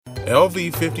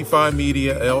LV55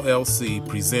 Media LLC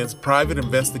presents Private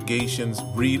Investigations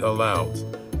Read Alouds,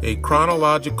 a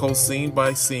chronological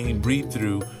scene-by-scene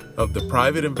read-through of the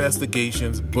Private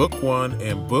Investigations Book 1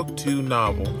 and Book 2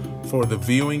 novel for the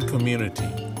viewing community.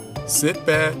 Sit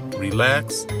back,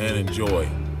 relax, and enjoy.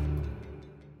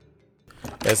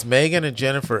 As Megan and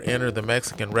Jennifer enter the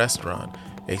Mexican restaurant,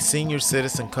 a senior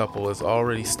citizen couple is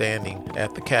already standing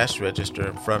at the cash register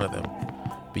in front of them.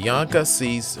 Bianca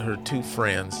sees her two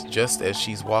friends just as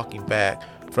she's walking back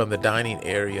from the dining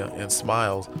area and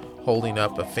smiles, holding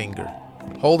up a finger.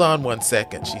 "Hold on 1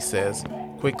 second," she says,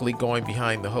 quickly going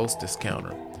behind the hostess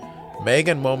counter.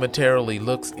 Megan momentarily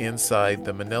looks inside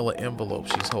the manila envelope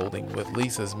she's holding with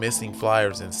Lisa's missing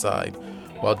flyers inside,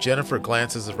 while Jennifer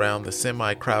glances around the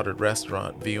semi-crowded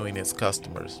restaurant viewing its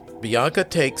customers. Bianca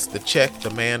takes the check the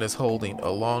man is holding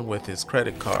along with his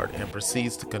credit card and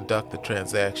proceeds to conduct the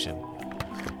transaction.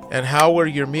 "And how were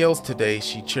your meals today?"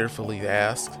 she cheerfully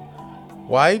asks.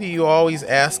 "Why do you always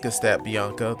ask us that,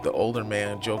 Bianca?" the older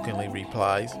man jokingly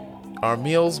replies. "Our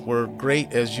meals were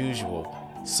great as usual.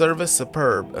 Service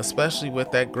superb, especially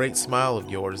with that great smile of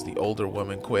yours," the older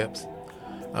woman quips.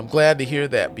 "I'm glad to hear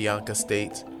that," Bianca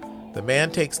states. The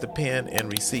man takes the pen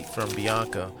and receipt from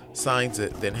Bianca, signs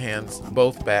it, then hands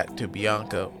both back to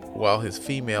Bianca while his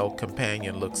female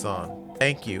companion looks on.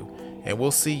 "Thank you, and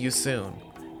we'll see you soon,"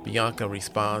 Bianca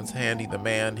responds, handing the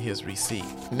man his receipt.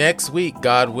 "Next week,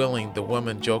 God willing," the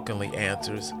woman jokingly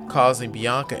answers, causing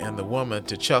Bianca and the woman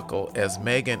to chuckle as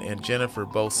Megan and Jennifer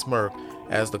both smirk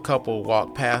as the couple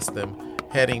walk past them,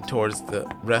 heading towards the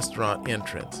restaurant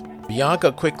entrance.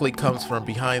 Bianca quickly comes from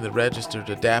behind the register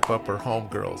to dap up her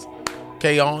homegirls.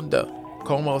 "¿Qué onda?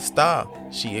 ¿Cómo está?"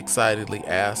 she excitedly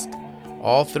asks.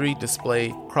 All three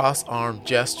display cross-armed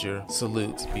gesture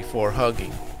salutes before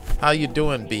hugging. "How you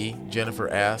doing, B?"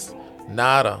 Jennifer asks.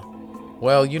 "Nada."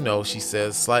 "Well, you know," she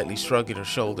says, slightly shrugging her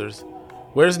shoulders.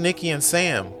 "Where's Nikki and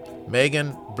Sam?"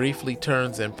 Megan briefly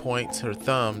turns and points her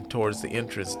thumb towards the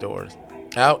entrance doors.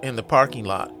 "Out in the parking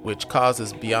lot," which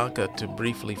causes Bianca to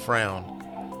briefly frown.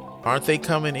 "Aren't they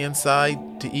coming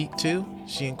inside to eat too?"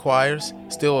 she inquires,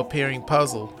 still appearing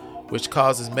puzzled, which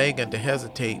causes Megan to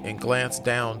hesitate and glance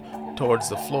down towards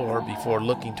the floor before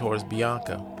looking towards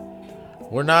Bianca.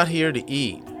 "We're not here to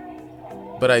eat,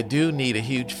 but I do need a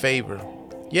huge favor."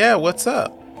 "Yeah, what's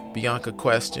up?" Bianca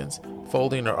questions,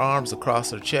 folding her arms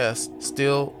across her chest,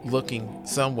 still looking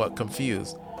somewhat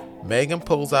confused. Megan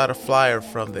pulls out a flyer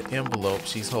from the envelope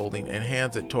she's holding and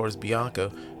hands it towards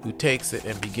Bianca, who takes it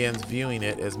and begins viewing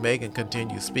it as Megan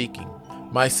continues speaking.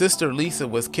 "My sister Lisa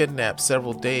was kidnapped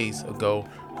several days ago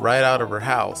right out of her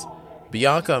house."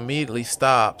 Bianca immediately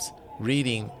stops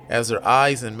reading as her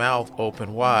eyes and mouth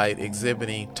open wide,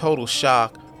 exhibiting total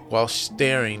shock while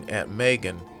staring at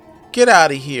Megan. "Get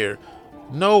out of here!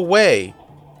 No way!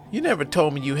 You never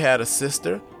told me you had a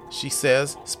sister," she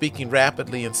says, speaking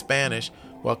rapidly in Spanish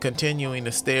while continuing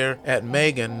to stare at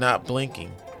Megan, not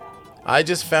blinking. "I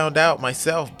just found out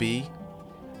myself, B.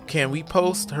 Can we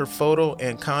post her photo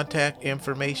and contact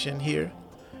information here?"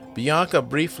 Bianca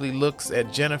briefly looks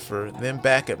at Jennifer, then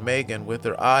back at Megan with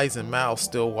her eyes and mouth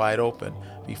still wide open,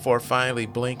 before finally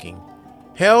blinking.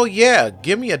 "Hell yeah!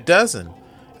 Give me a dozen!"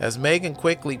 As Megan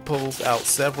quickly pulls out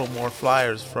several more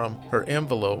flyers from her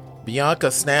envelope,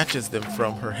 Bianca snatches them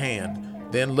from her hand,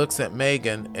 then looks at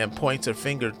Megan and points her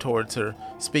finger towards her,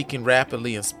 speaking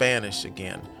rapidly in Spanish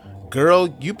again. "Girl,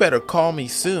 you better call me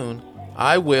soon."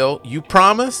 "I will. You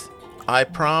promise?" "I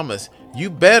promise." "You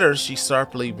better," she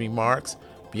sharply remarks.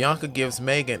 Bianca gives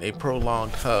Megan a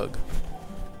prolonged hug.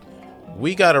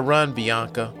 "We gotta run,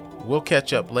 Bianca. We'll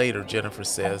catch up later," Jennifer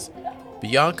says.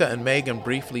 Bianca and Megan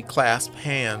briefly clasp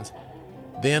hands,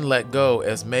 then let go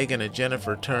as Megan and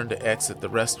Jennifer turn to exit the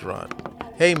restaurant.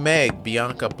 "Hey Meg,"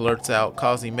 Bianca blurts out,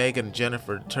 causing Megan and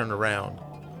Jennifer to turn around.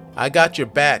 "I got your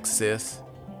back, sis.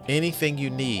 Anything you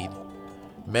need."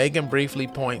 Megan briefly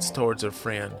points towards her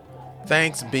friend.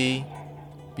 "Thanks, B."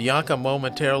 Bianca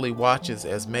momentarily watches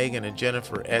as Megan and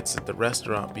Jennifer exit the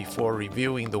restaurant before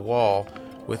reviewing the wall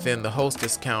within the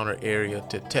hostess counter area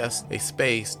to test a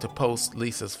space to post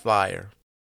Lisa's flyer.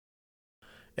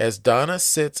 As Donna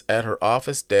sits at her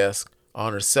office desk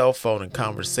on her cell phone in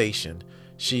conversation,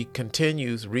 she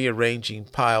continues rearranging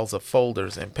piles of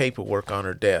folders and paperwork on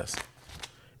her desk.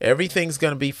 "Everything's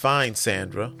going to be fine,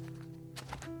 Sandra.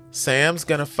 Sam's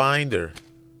going to find her.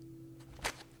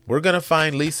 We're going to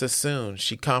find Lisa soon,"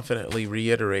 she confidently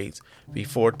reiterates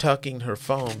before tucking her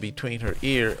phone between her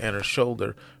ear and her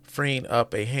shoulder, freeing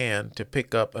up a hand to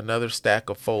pick up another stack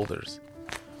of folders.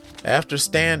 After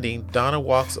standing, Donna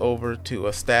walks over to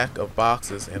a stack of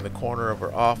boxes in the corner of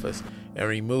her office and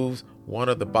removes one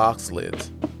of the box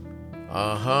lids.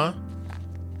 Uh-huh.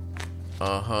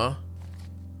 Uh-huh.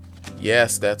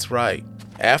 Yes, that's right.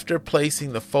 After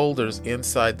placing the folders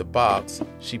inside the box,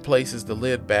 she places the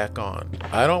lid back on.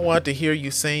 I don't want to hear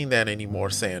you saying that anymore,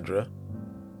 Sandra.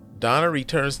 Donna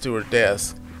returns to her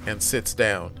desk and sits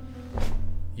down.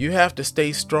 You have to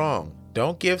stay strong.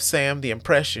 Don't give Sam the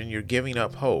impression you're giving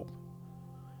up hope.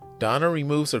 Donna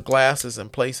removes her glasses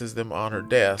and places them on her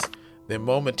desk, then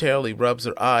momentarily rubs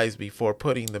her eyes before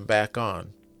putting them back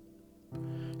on.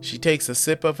 She takes a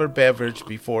sip of her beverage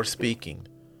before speaking.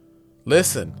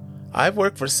 Listen, I've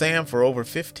worked for Sam for over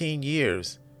 15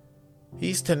 years.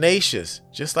 He's tenacious,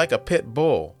 just like a pit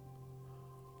bull.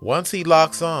 Once he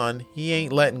locks on, he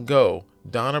ain't letting go.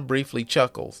 Donna briefly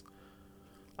chuckles.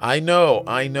 I know.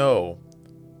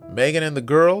 Megan and the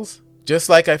girls? Just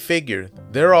like I figured,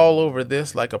 they're all over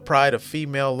this like a pride of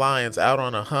female lions out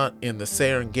on a hunt in the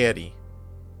Serengeti.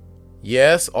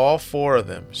 Yes, all 4 of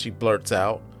them, she blurts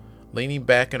out, leaning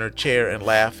back in her chair and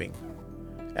laughing.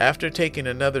 After taking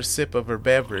another sip of her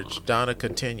beverage, Donna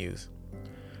continues.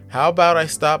 How about I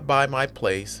stop by my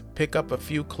place, pick up a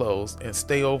few clothes, and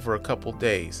stay over a couple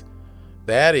days?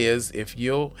 That is, if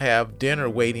you'll have dinner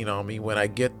waiting on me when I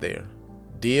get there.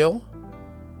 Deal?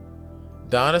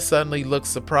 Donna suddenly looks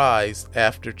surprised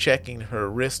after checking her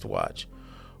wristwatch.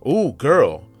 Ooh,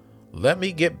 girl, let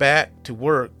me get back to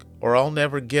work or I'll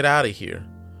never get out of here.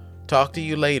 Talk to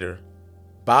you later.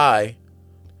 Bye.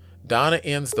 Donna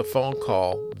ends the phone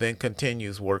call, then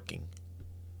continues working.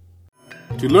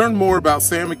 To learn more about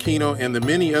Sam Aquino and the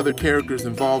many other characters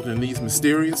involved in these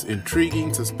mysterious,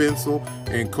 intriguing, suspenseful,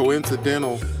 and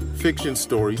coincidental fiction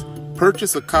stories,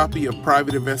 purchase a copy of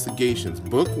Private Investigations,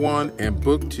 Book 1 and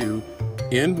Book 2,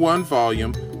 in one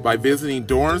volume by visiting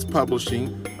Dorrance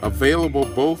Publishing, available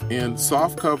both in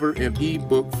softcover and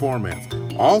ebook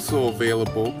formats. Also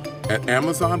available at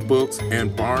Amazon Books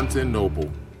and Barnes &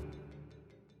 Noble.